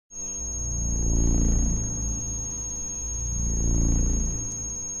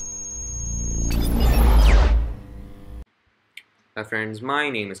Hi friends, my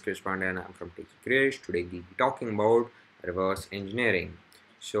name is Krish Pandey and I'm from Tech Krish. Today we'll be talking about reverse engineering.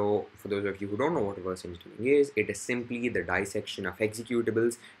 So for those of you who don't know what reverse engineering is, it is simply the dissection of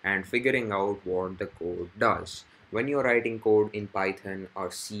executables and figuring out what the code does. When you're writing code in Python or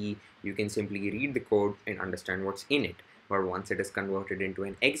C, you can simply read the code and understand what's in it. But once it is converted into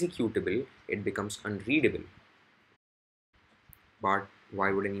an executable, it becomes unreadable. But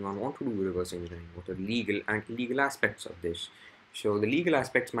why would anyone want to do reverse engineering? What are legal and illegal aspects of this? So the legal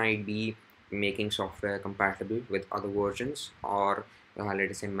aspects might be making software compatible with other versions, or let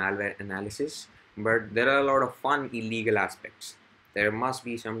us say malware analysis. But there are a lot of fun illegal aspects. There must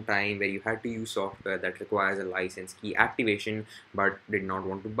be some time where you had to use software that requires a license key activation but did not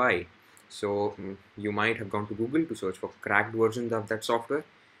want to buy it. So you might have gone to Google to search for cracked versions of that software.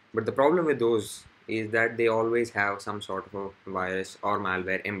 But the problem with those is that they always have some sort of a virus or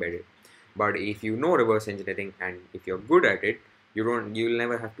malware embedded. But if you know reverse engineering and if you're good at it, you'll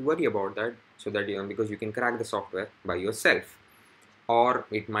never have to worry about that, so that because you can crack the software by yourself. Or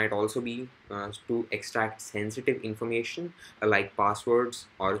it might also be to extract sensitive information like passwords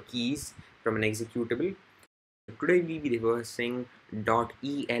or keys from an executable. Today we'll be reversing .elf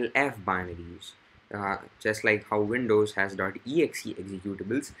binaries. Just like how Windows has .exe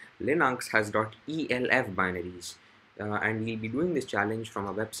executables, Linux has .elf binaries. And we'll be doing this challenge from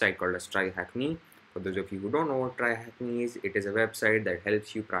a website called as TryHackMe. For those of you who don't know what TryHackMe is, it is a website that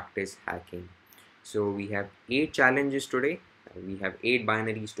helps you practice hacking. So we have 8 challenges today. We have 8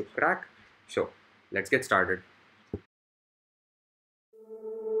 binaries to crack. So let's get started.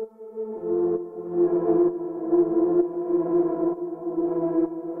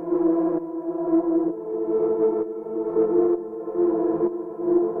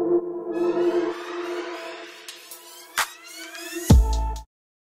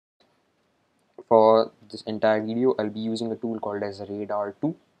 For this entire video, I'll be using a tool called as Radar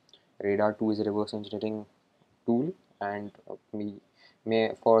 2. Radar 2 is a reverse engineering tool, and we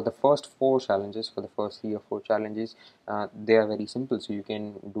may for the first 4 challenges, for the first 3 or 4 challenges, they are very simple, so you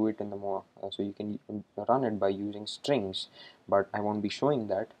can do it in the more so you can run it by using strings, but I won't be showing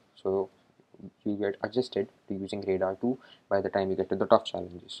that, so you get adjusted to using Radar 2 by the time you get to the tough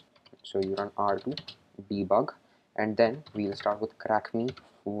challenges. So you run R2 debug, and then we'll start with crackme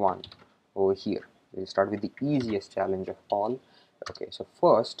 1 over here. We'll start with the easiest challenge of all. Okay, so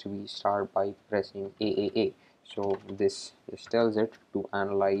first we start by pressing AAA. So this tells it to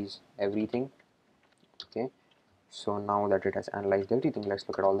analyze everything. Okay, so now that it has analyzed everything, let's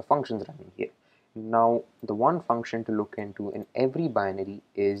look at all the functions running here. Now the one function to look into in every binary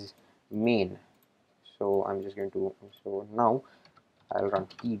is main. So I'm just going to, so now I'll run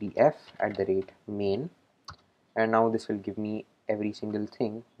pdf at the rate main, and now this will give me every single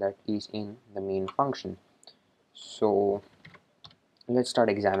thing that is in the main function. So let's start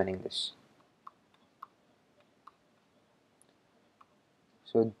examining this.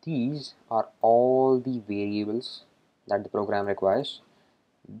 So these are all the variables that the program requires.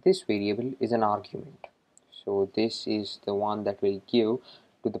 This variable is an argument. So this is the one that will give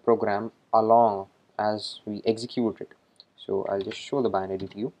to the program along as we execute it. So I'll just show the binary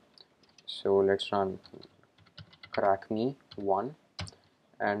to you. So let's run crackme 1,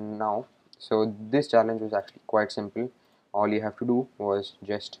 and now, so this challenge was actually quite simple. All you have to do was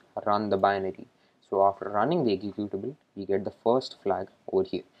just run the binary. So after running the executable, we get the first flag over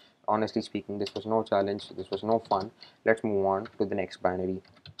here. Honestly speaking, this was no challenge, this was no fun. Let's move on to the next binary.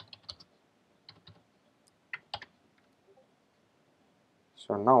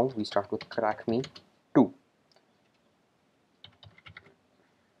 So now we start with crackme 2.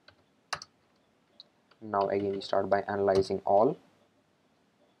 Now again we start by analyzing all.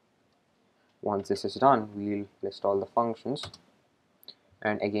 Once this is done, we'll list all the functions,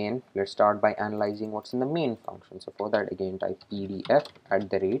 and again let's start by analyzing what's in the main function. So for that, again type pdf at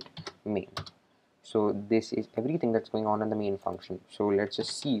the rate main. So this is everything that's going on in the main function. So let's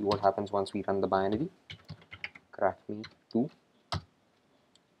just see what happens once we run the binary crackme 2.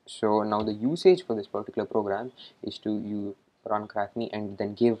 So now the usage for this particular program is to you run crackme and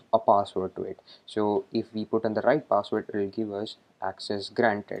then give a password to it. So if we put in the right password, it will give us access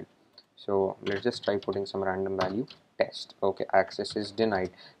granted. So let's just try putting some random value, test. Okay, access is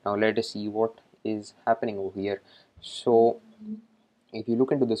denied. Now let us see what is happening over here. So if you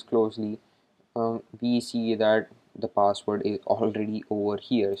look into this closely, we see that the password is already over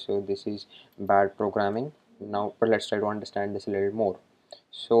here. So this is bad programming. Now, but let's try to understand this a little more.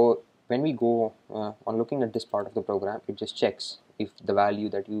 So when we go on looking at this part of the program, it just checks if the value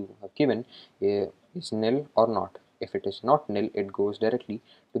that you have given is nil or not. If it is not nil, it goes directly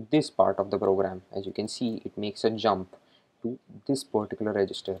to this part of the program. As you can see, it makes a jump. to this particular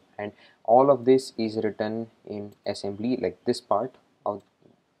register, and all of this is written in assembly. Like this part of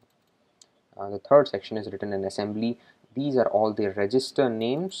the third section is written in assembly. These are all the register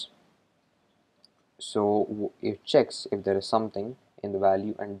names. So it checks if there is something in the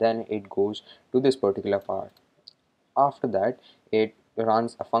value, and then it goes to this particular part. After that, it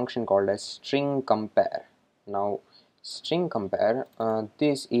runs a function called as string compare. Now string compare,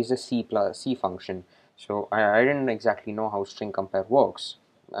 this is a C function. So I didn't exactly know how string compare works.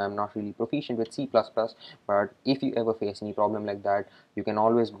 I'm not really proficient with C++, but if you ever face any problem like that, you can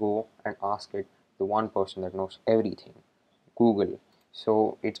always go and ask it, the one person that knows everything, Google.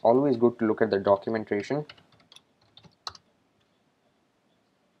 So it's always good to look at the documentation.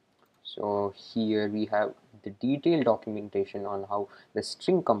 So here we have the detailed documentation on how the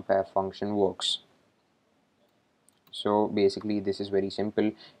string compare function works. So basically this is very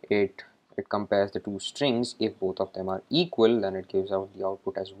simple. It compares the two strings. If both of them are equal, then it gives out the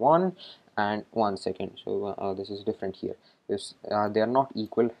output as 1 and 1 second. So this is different here. If they are not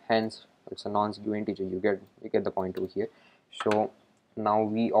equal, hence it's a non-zero integer. You get the point over here. So now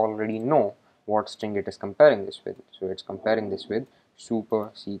we already know what string it is comparing this with. So it's comparing this with super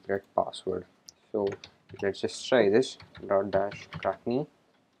secret password. So let's just try this. Dot dash crackme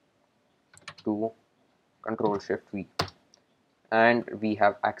to Control Shift V, and we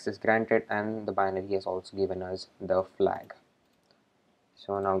have access granted, and the binary has also given us the flag.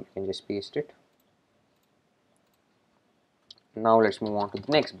 So now you can just paste it. Now let's move on to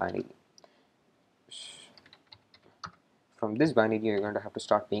the next binary. From this binary, you're going to have to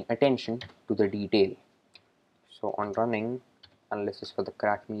start paying attention to the detail. So on running analysis for the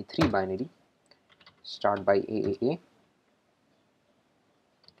crackme 3 binary, start by AAA,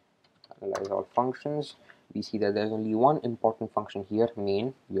 analyze all functions. We see that there's only one important function here,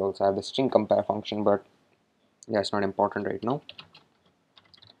 main. We also have the string compare function, but that's not important right now.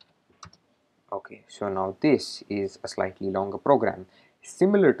 Okay, so now this is a slightly longer program,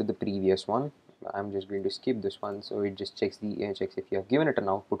 similar to the previous one. I'm just going to skip this one, so it just checks if you have given it an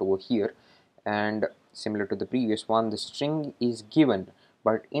output over here, and similar to the previous one, the string is given,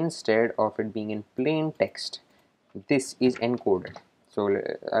 but instead of it being in plain text, this is encoded. So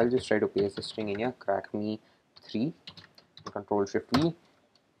I'll just try to paste the string in here, crackme 3, Control Shift V.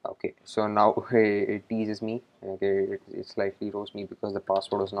 Okay, so now it teases me. Okay, it slightly roasts me because the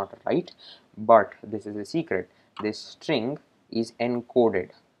password was not right, but this is a secret. This string is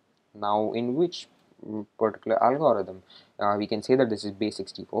encoded. Now in which particular algorithm? We can say that this is base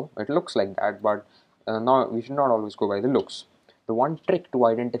 64. It looks like that, but now we should not always go by the looks. The one trick to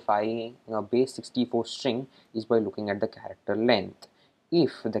identifying a base 64 string is by looking at the character length.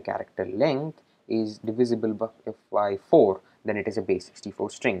 If the character length is divisible by 4, then it is a base 64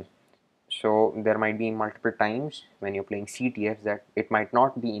 string. So there might be multiple times when you're playing CTFs that it might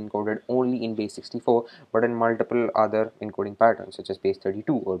not be encoded only in base 64, but in multiple other encoding patterns such as base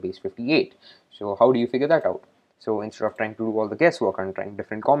 32 or base 58. So how do you figure that out? So instead of trying to do all the guesswork and trying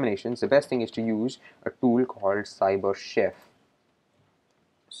different combinations, the best thing is to use a tool called CyberChef.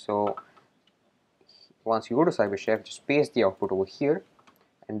 So once you go to CyberChef, just paste the output over here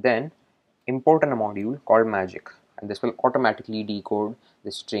and then import a module called magic, and this will automatically decode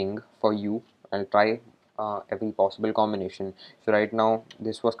the string for you and try every possible combination. So right now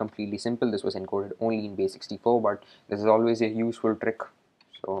this was completely simple. This was encoded only in base 64, but this is always a useful trick,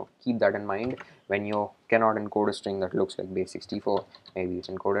 so keep that in mind when you cannot encode a string that looks like base 64. Maybe it's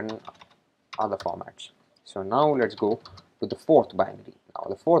encoded in other formats. So now let's go to the fourth binary. Now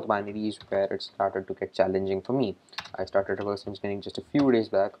the fourth binary is where it started to get challenging for me. I started reverse engineering just a few days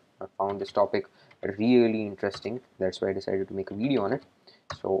back. I found this topic really interesting. That's why I decided to make a video on it.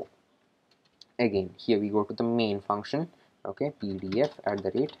 So again, here we go to the main function. Okay,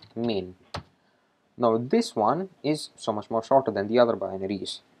 pdf@main. Now this one is so much more shorter than the other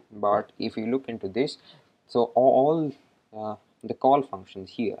binaries, but if you look into this, so all the call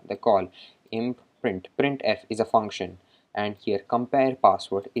functions here, the call imp printf is a function, and here compare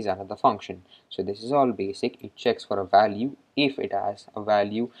password is another function. So this is all basic. It checks for a value. If it has a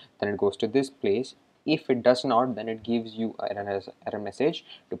value, then it goes to this place. If it does not, then it gives you an error message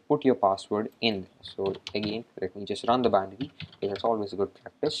to put your password in. So again, let me just run the binary, because it's always a good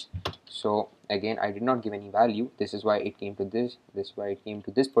practice. So again, I did not give any value. This is why it came to this. This is why it came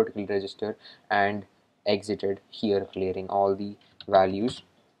to this particular register and exited here, clearing all the values.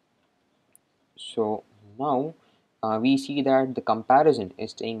 So now we see that the comparison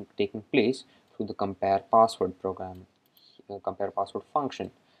is taking place through the compare password program, compare password function.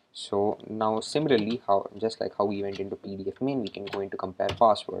 So now similarly, just like how we went into pdf main, we can go into compare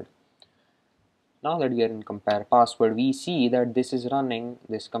password. Now that we are in compare password, we see that this is running,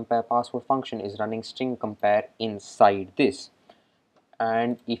 this compare password function is running string compare inside this.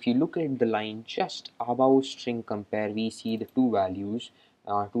 And if you look at the line just above string compare, we see the two values,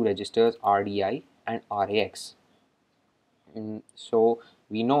 two registers, RDI and RAX. So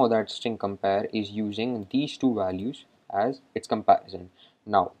we know that string compare is using these two values as its comparison.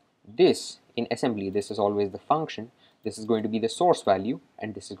 Now this in assembly, this is always the function. This is going to be the source value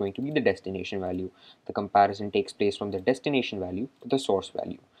and this is going to be the destination value. The comparison takes place from the destination value to the source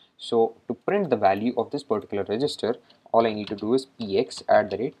value. So to print the value of this particular register, all I need to do is px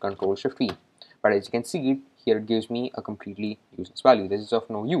 @control shift v. But as you can see, here it gives me a completely useless value. This is of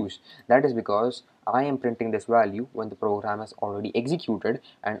no use. That is because I am printing this value when the program has already executed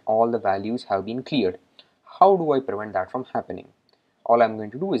and all the values have been cleared. How do I prevent that from happening? All I'm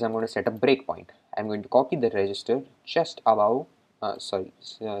going to do is I'm going to set a breakpoint. I'm going to copy the register just above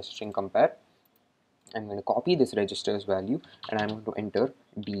string compare. I'm going to copy this register's value and I'm going to enter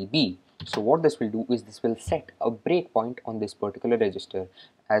db. So what this will do is this will set a breakpoint on this particular register,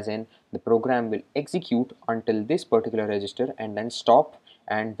 as in the program will execute until this particular register and then stop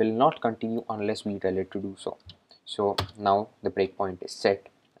and will not continue unless we tell it to do so. So now the breakpoint is set,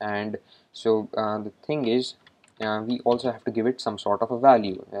 and so the thing is we also have to give it some sort of a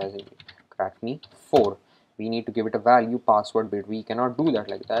value, as in crack me 4. We need to give it a value password bit. We cannot do that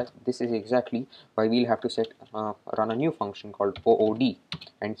like that. This is exactly why we'll have to set run a new function called OOD,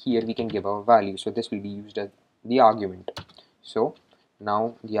 and here we can give our value. So this will be used as the argument. So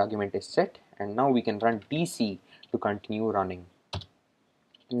now the argument is set, and now we can run DC to continue running.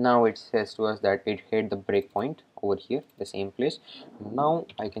 Now it says to us that it hit the breakpoint over here, the same place. Now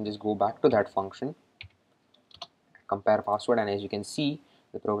I can just go back to that function, compare password, and as you can see,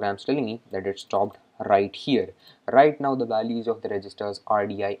 the program is telling me that it stopped right here. Right now the values of the registers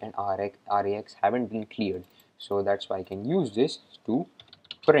RDI and RAX haven't been cleared, so that's why I can use this to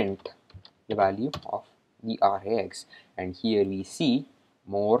print the value of the RAX, and here we see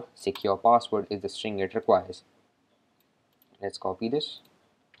more secure password is the string it requires. Let's copy this,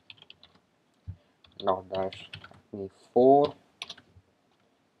 dot dash me 4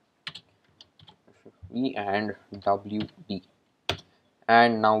 E and WD,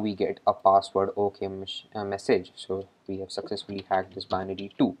 and now we get a password OK message. So we have successfully hacked this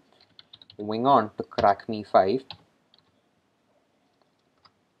binary too. Moving on to crack me 5.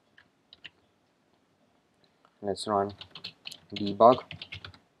 Let's run debug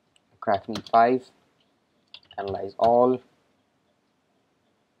crack me 5, analyze all,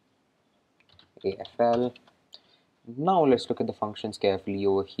 AFL. Now let's look at the functions carefully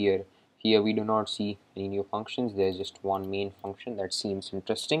over here. Here we do not see any new functions. There's just one main function that seems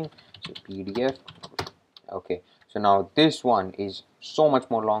interesting. So PDF. Okay, so now this one is so much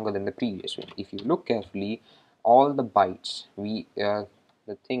more longer than the previous one. If you look carefully, all the bytes, the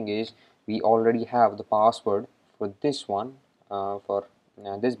thing is, we already have the password for this one, for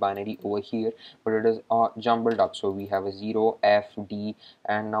this binary over here, but it is jumbled up. So we have a 0, F, D,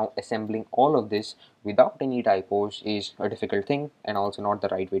 and now assembling all of this without any typos is a difficult thing and also not the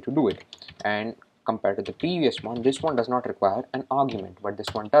right way to do it. And compared to the previous one, this one does not require an argument, but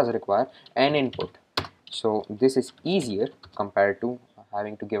this one does require an input. So this is easier compared to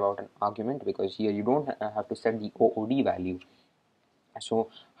having to give out an argument, because here you don't have to set the OOD value. So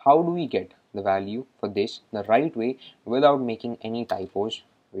how do we get the value for this the right way without making any typos,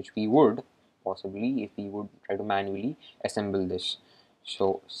 which we would possibly if we would try to manually assemble this?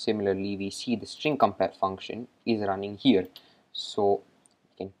 So similarly, we see the string compare function is running here. So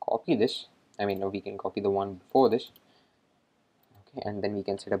we can copy this. We can copy the one before this. Okay, and then we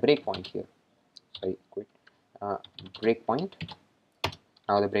can set a breakpoint here. Sorry, quit. Breakpoint.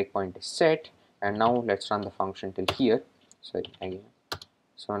 Now the breakpoint is set, and now let's run the function till here. Sorry, again.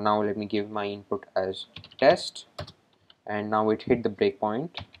 So now let me give my input as test, and now it hit the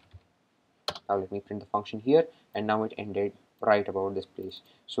breakpoint. Now let me print the function here, and now it ended right about this place.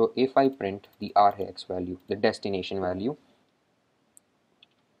 So if I print the RAX value, the destination value,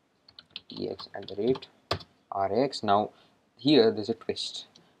 ex @RAX, now here there's a twist.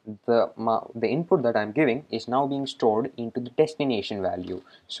 The input that I'm giving is now being stored into the destination value.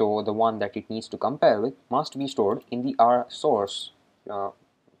 So the one that it needs to compare with must be stored in the source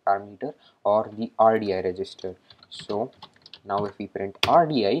parameter or the RDI register. So now if we print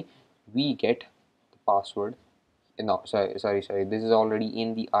RDI, we get the password. No, sorry, this is already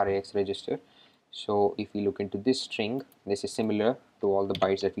in the RAX register. So if we look into this string, this is similar to all the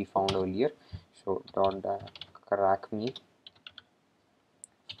bytes that we found earlier. So dot crack me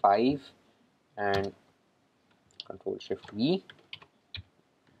 5 and control shift V.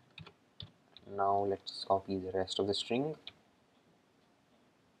 Now let's copy the rest of the string.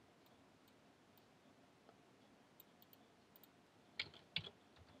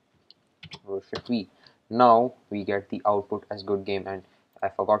 Shift V. Now we get the output as good game, and I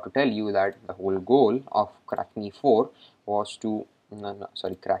forgot to tell you that the whole goal of CrackMe 4 was to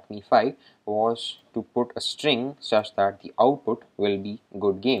CrackMe 5 was to put a string such that the output will be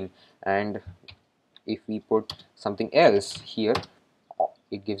good game. And if we put something else here,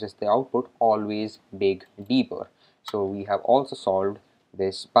 it gives us the output always dig deeper. So we have also solved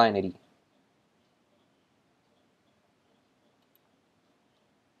this binary.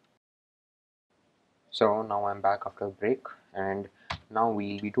 So now I'm back after a break, and now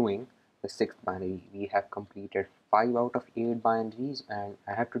we'll be doing the sixth binary. We have completed 5 out of 8 binaries, and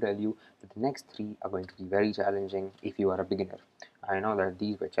I have to tell you that the next 3 are going to be very challenging if you are a beginner. I know that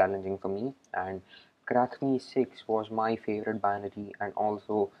these were challenging for me, and CrackMe 6 was my favorite binary and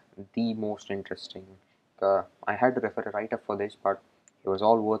also the most interesting. I had to refer a write-up for this, but it was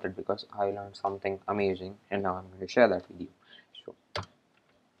all worth it because I learned something amazing, and now I'm going to share that with you. So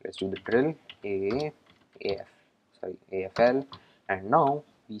let's do the drill. AFL, and now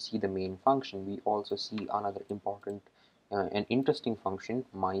we see the main function. We also see another important and interesting function,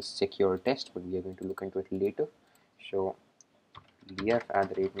 my secure test, but we are going to look into it later. So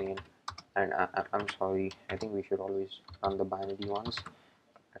pdf @main, and I'm sorry, I think we should always run the binary ones.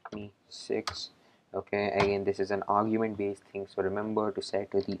 Acme 6. Okay, again this is an argument based thing, so remember to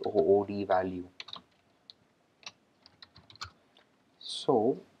set the OOD value.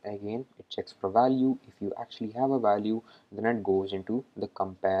 So again it checks for value. If you actually have a value, then it goes into the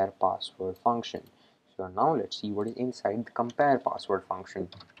compare password function. So now let's see what is inside the compare password function.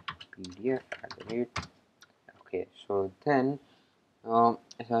 pdf @. Okay, so then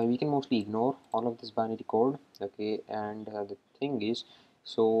we can mostly ignore all of this binary code. Okay, and the thing is,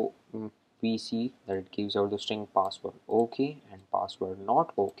 so we see that it gives out the string password okay and password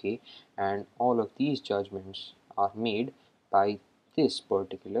not okay, and all of these judgments are made by this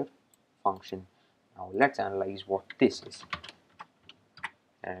particular function. Now let's analyze what this is,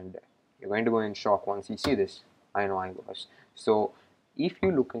 and you're going to go in shock once you see this. I know I was. So if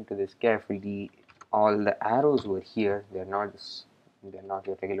you look into this carefully, all the arrows were here. They're not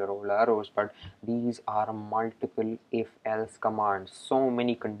your regular old arrows, but these are multiple if else commands, so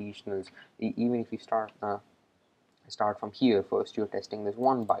many conditionals. Even if you start from here, first you're testing this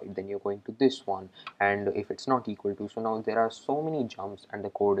one byte, then you're going to this one, and if it's not equal to, so now there are so many jumps and the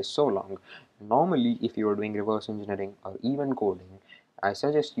code is so long. Normally if you are doing reverse engineering or even coding, I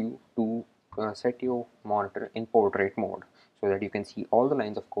suggest you to set your monitor in portrait mode so that you can see all the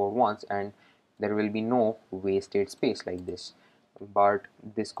lines of code once and there will be no wasted space like this. But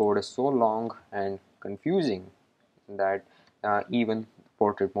this code is so long and confusing that even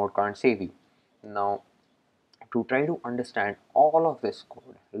portrait mode can't save you. Now to try to understand all of this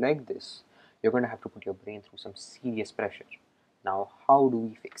code like this, you're going to have to put your brain through some serious pressure. Now, how do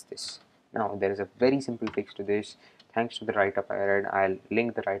we fix this? Now, there is a very simple fix to this. Thanks to the write-up I read, I'll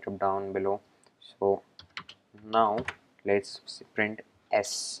link the write-up down below. So now let's print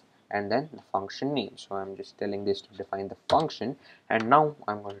s and then the function name. So I'm just telling this to define the function, and now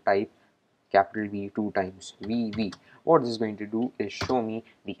I'm going to type capital V 2 times VV. What this is going to do is show me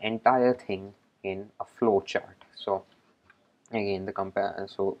the entire thing in a flow chart. So again the compare,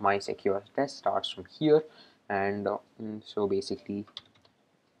 so my secure test starts from here, and so basically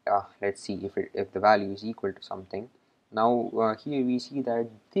let's see if the value is equal to something. Now here we see that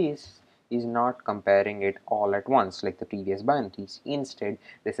this is not comparing it all at once like the previous binaries. Instead,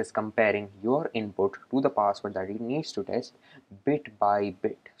 this is comparing your input to the password that it needs to test bit by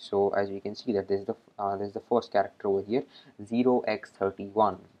bit. So as you can see that this is the first character over here,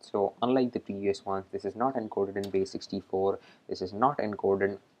 0x31. So unlike the previous ones, this is not encoded in base 64. This is not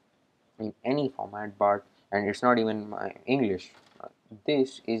encoded in any format, but and it's not even English.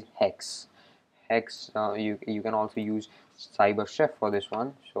 This is hex. You can also use cyberchef for this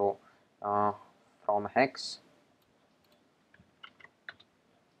one. So from hex,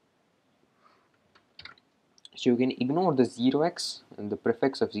 so you can ignore the 0x and the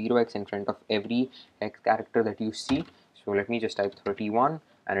prefix of 0x in front of every hex character that you see. So let me just type 31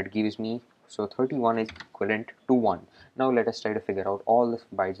 and it gives me, so 31 is equivalent to 1. Now let us try to figure out all the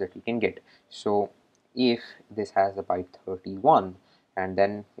bytes that we can get. So if this has the byte 31 and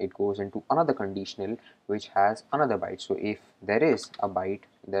then it goes into another conditional which has another byte. So if there is a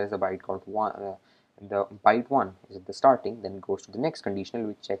byte called 1, the byte 1 is at the starting, then it goes to the next conditional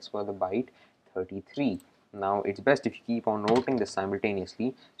which checks for the byte 33. Now it's best if you keep on noting this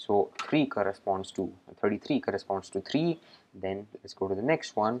simultaneously. So 3 corresponds to 33 corresponds to 3. Then let's go to the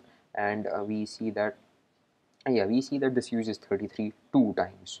next one. and we see that this uses 33 two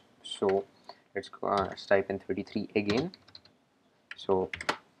times. So let's type in 33 again. So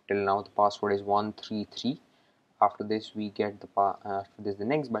till now the password is 133. After this we get the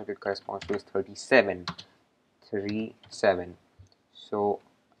next byte it corresponds to is 37. So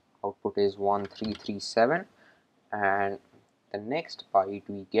output is 1337, and the next byte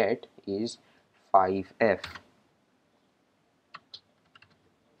we get is 5F.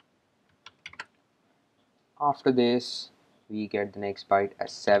 After this we get the next byte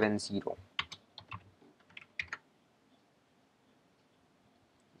as 70.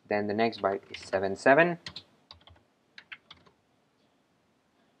 Then the next byte is 77,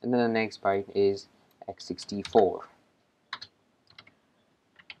 and then the next byte is x64.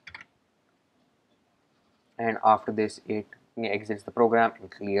 And after this it exits the program and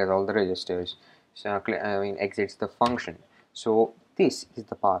clears all the registers. So exits the function. So this is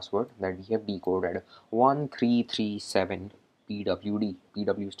the password that we have decoded: 1337 PWD.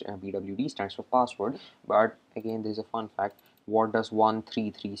 PWD stands for password, but again there's a fun fact. What does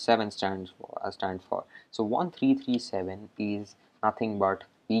 1337 stand for? So 1337 is nothing but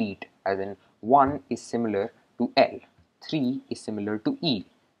leet, as in 1 is similar to L, 3 is similar to E,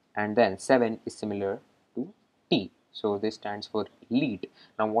 and then 7 is similar to T. So this stands for leet.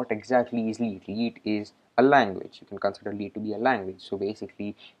 Now what exactly is leet? Leet is a language. You can consider leet to be a language. So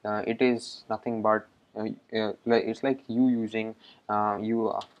basically it is nothing but it's like you using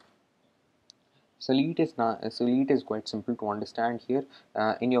so leet is quite simple to understand here.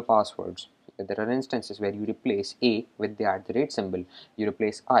 In your passwords there are instances where you replace A with the @ symbol, you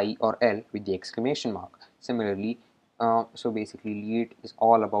replace I or L with the exclamation mark. Similarly, so basically leet is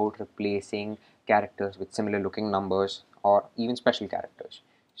all about replacing characters with similar looking numbers or even special characters.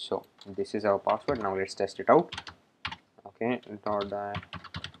 So this is our password. Now let's test it out. Okay,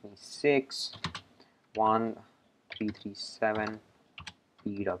 .6 1337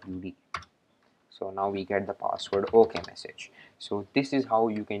 PWD. So now we get the password OK message. So this is how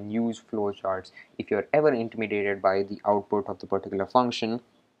you can use flowcharts. If you're ever intimidated by the output of the particular function,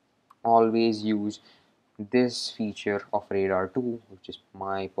 always use this feature of radar 2, which is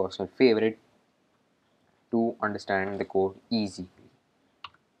my personal favorite, to understand the code easily.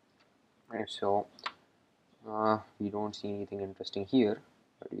 Right, so we don't see anything interesting here,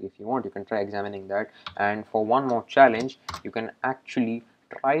 but if you want you can try examining that. And for one more challenge, you can actually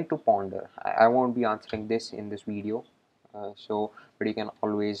try to ponder. I won't be answering this in this video, but you can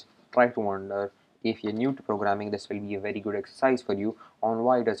always try to wonder. If you're new to programming, this will be a very good exercise for you on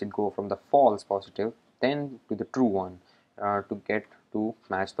why does it go from the false positive then to the true one to get to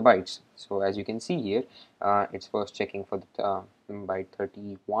match the bytes. So as you can see here, it's first checking for the byte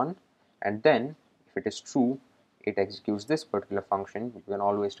 31, and then if it is true, it executes this particular function. You can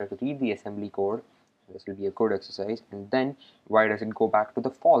always try to read the assembly code. This will be a good exercise. And then why does it go back to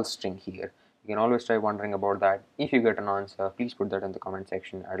the false string here? You can always try wondering about that. If you get an answer, please put that in the comment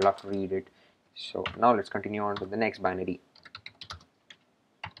section. I'd love to read it. So now let's continue on to the next binary.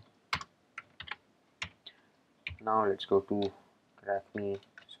 Now let's go to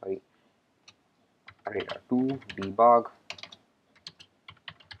radar 2 debug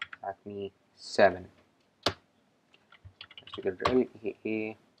TryHackMe 7. Let's take a drill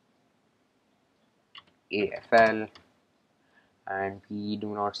AFL, and we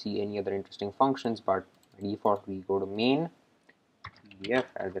do not see any other interesting functions, but by default we go to main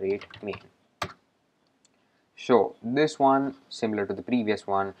pdf@main. So this one, similar to the previous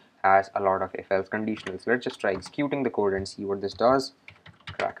one, has a lot of if else conditionals. Let's just try executing the code and see what this does.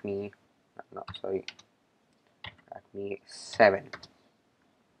 TryHackMe 7.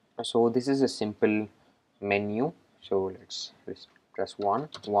 So this is a simple menu. So let's press 1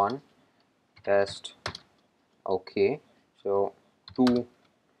 test. Okay, so 2,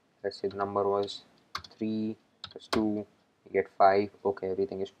 let's say the number was 3 plus 2, we get 5. Okay,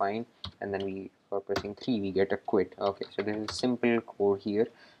 everything is fine. And then we, for pressing 3, we get a quit. Okay, so this is simple code here.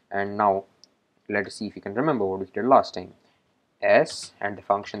 And now let us see if you can remember what we did last time. S, and the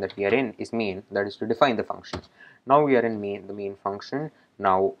function that we are in is main, that is to define the function. Now we are in the main function.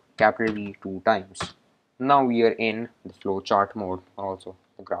 Now capital V 2 times. Now we are in the flowchart mode, also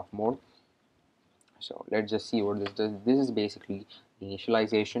the graph mode. So let's just see what this does. This is basically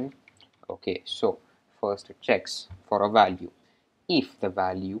initialization. Okay, so first it checks for a value. If the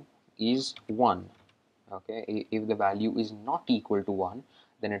value is 1, okay, if the value is not equal to 1,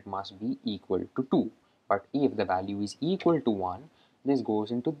 then it must be equal to 2. But if the value is equal to 1, this goes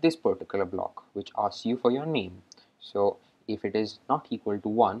into this particular block, which asks you for your name. So if it is not equal to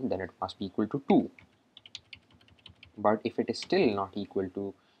 1, then it must be equal to 2. But if it is still not equal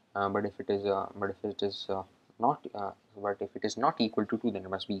to but if it is not but if it is not equal to 2, then it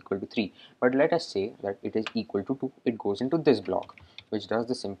must be equal to 3. But let us say that it is equal to 2. It goes into this block, which does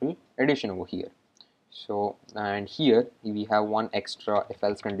the simple addition over here. So, and here we have one extra if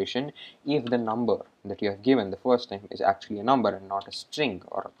else condition. If the number that you have given the first time is actually a number and not a string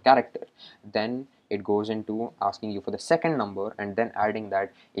or a character, then it goes into asking you for the second number, and then adding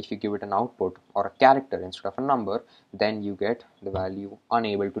that if you give it an output or a character instead of a number, then you get the value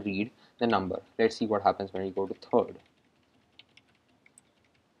unable to read the number. Let's see what happens when you go to third.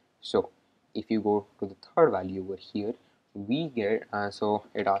 So if you go to the third value over here, we get so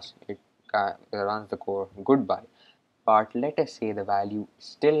it asks it runs the code goodbye, but let us say the value is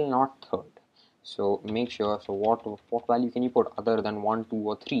still not third. So make sure, so what value can you put other than 1, 2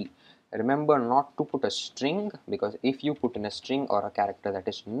 or 3? Remember not to put a string, because if you put in a string or a character that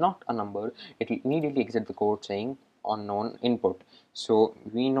is not a number, it will immediately exit the code saying unknown input. So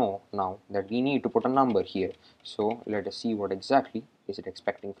we know now that we need to put a number here. So let us see what exactly is it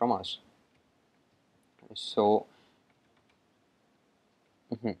expecting from us. So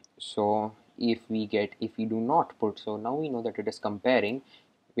so if we do not put, so now we know that it is comparing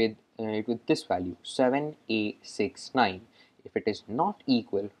with this value 7a69. If it is not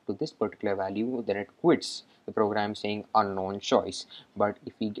equal to this particular value, then it quits the program saying unknown choice. But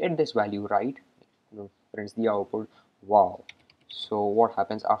if we get this value right, it prints the output wow. So what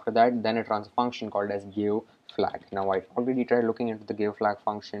happens after that? Then it runs a function called as give flag. Now I already tried looking into the give flag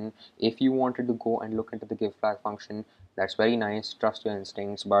function. If you wanted to go and look into the give flag function, that's very nice, trust your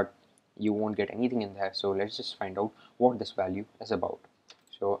instincts, but you won't get anything in there. So let's just find out what this value is about.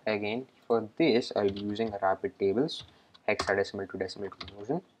 So again, for this I'll be using a rapid tables hexadecimal to decimal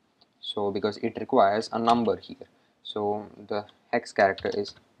conversion. So because it requires a number here, so the hex character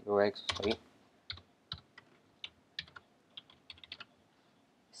is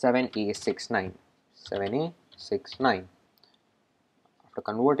 7a69. 7a69. After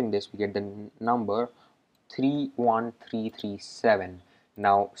converting this, we get the number 31337.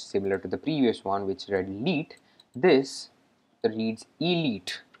 Now similar to the previous one which read elite, this reads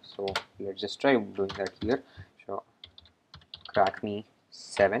elite. So let's just try doing that here. So crack me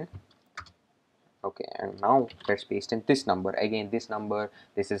 7. Okay, and now let's paste in this number. Again, this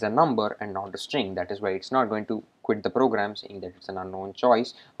is a number and not a string. That is why it's not going to quit the program saying that it's an unknown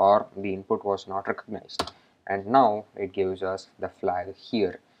choice or the input was not recognized. And now it gives us the flag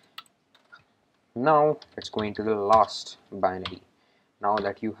here. Now let's go into the last binary. Now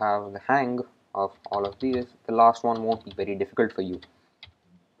that you have the hang of all of these, the last one won't be very difficult for you.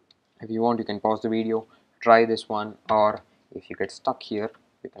 If you want, you can pause the video, try this one, or if you get stuck here,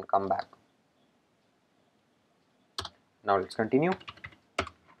 you can come back. Now let's continue.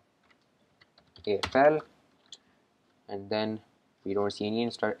 AFL, and then we don't see any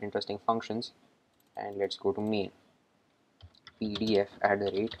interesting functions, and let's go to main.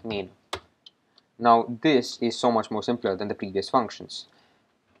 PDF@main. Now this is so much more simpler than the previous functions.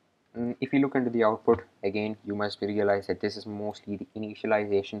 If you look into the output, again you must realize that this is mostly the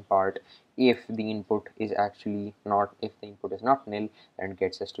initialization part. If the input is not nil, then it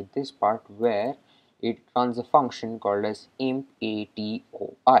gets us to this part where it runs a function called as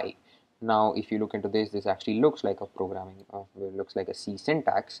imp_atoi. Now if you look into this actually looks like a programming, it looks like a C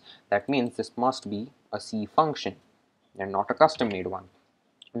syntax. That means this must be a C function and not a custom made one.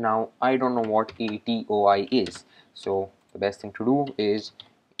 Now I don't know what atoi is, so the best thing to do is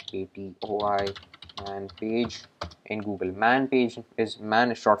atoi man page in Google. Man is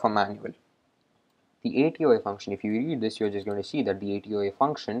short for manual. The atoi function, if you read this, you're just going to see that the atoi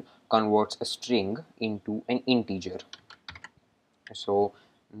function converts a string into an integer. So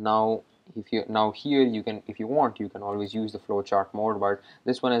now here you can, if you want, you can always use the flowchart mode, but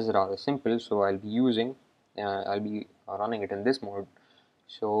this one is rather simple, so I'll be running it in this mode.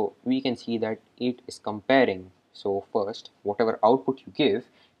 So we can see that it is comparing. So first, whatever output you give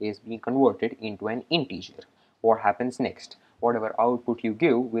is being converted into an integer. What happens next? Whatever output you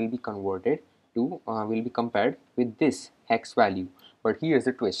give will be converted to will be compared with this hex value. But here's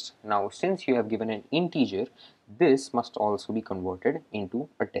the twist. Now since you have given an integer, this must also be converted into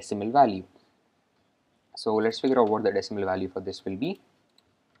a decimal value. So let's figure out what the decimal value for this will be.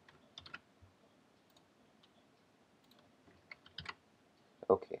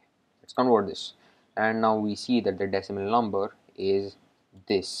 Okay, let's convert this, and now we see that the decimal number is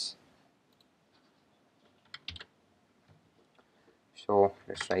this. So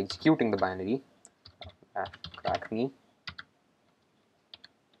let's try executing the binary. Crack me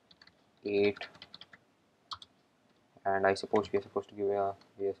 8, and I suppose we are supposed to give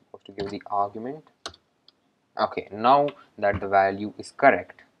the argument. Okay, now that the value is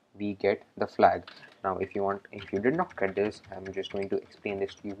correct, we get the flag. Now if you did not get this, I'm just going to explain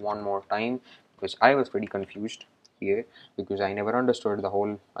this to you one more time, because I was pretty confused here, because I never understood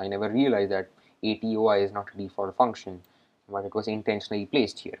I never realized that ATOI is not a default function, but it was intentionally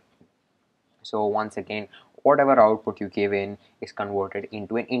placed here. So once again, whatever output you give in is converted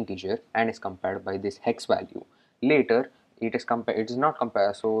into an integer and is compared by this hex value. Later it is not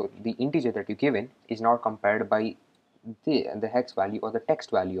compared, so the integer that you give in is not compared by the hex value or the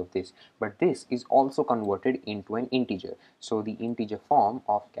text value of this, but this is also converted into an integer. So the integer form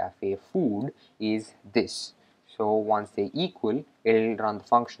of cafe food is this. So once they equal, it will run the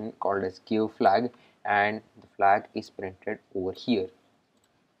function called as give flag, and the flag is printed over here.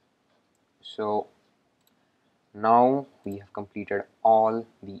 So now we have completed all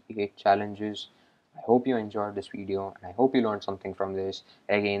the 8 challenges. I hope you enjoyed this video and I hope you learned something from this.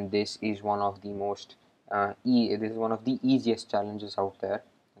 Again, this is one of the easiest challenges out there.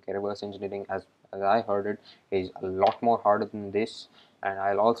 Okay, reverse engineering, as I heard it, is a lot more harder than this, and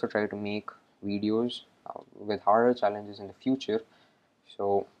I'll also try to make videos with harder challenges in the future.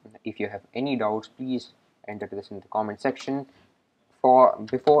 So if you have any doubts, please enter this in the comment section.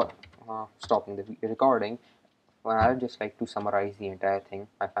 Before stopping the recording, well, I'd just like to summarize the entire thing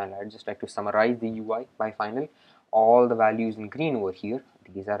by final. I'd just like to summarize the UI by final. All the values in green over here,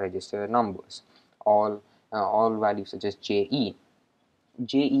 these are register numbers. All values such as JE.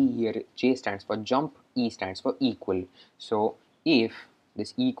 JE here, J stands for jump, E stands for equal. So if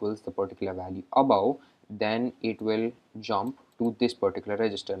this equals the particular value above, then it will jump to this particular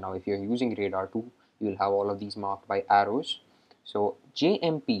register. Now if you're using radar 2, you will have all of these marked by arrows. So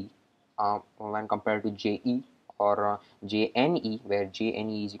JMP, when compared to JE, or JNE, where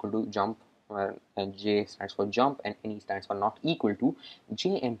JNE is equal to jump, and J stands for jump and NE stands for not equal to,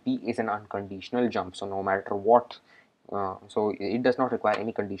 JMP is an unconditional jump. So no matter what, so it does not require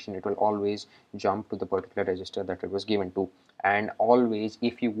any condition, it will always jump to the particular register that it was given to. And always,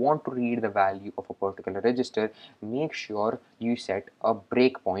 if you want to read the value of a particular register, make sure you set a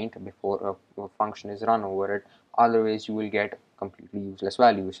breakpoint before a function is run over it, otherwise you will get completely useless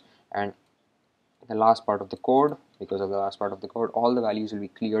values. And the last part of the code, because of the last part of the code, all the values will be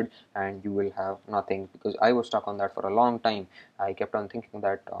cleared and you will have nothing, because I was stuck on that for a long time. I kept on thinking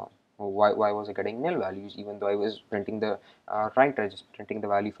that why was I getting nil values even though I was printing the printing the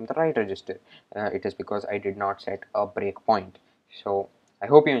value from the right register. It is because I did not set a breakpoint. So I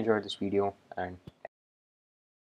hope you enjoyed this video, and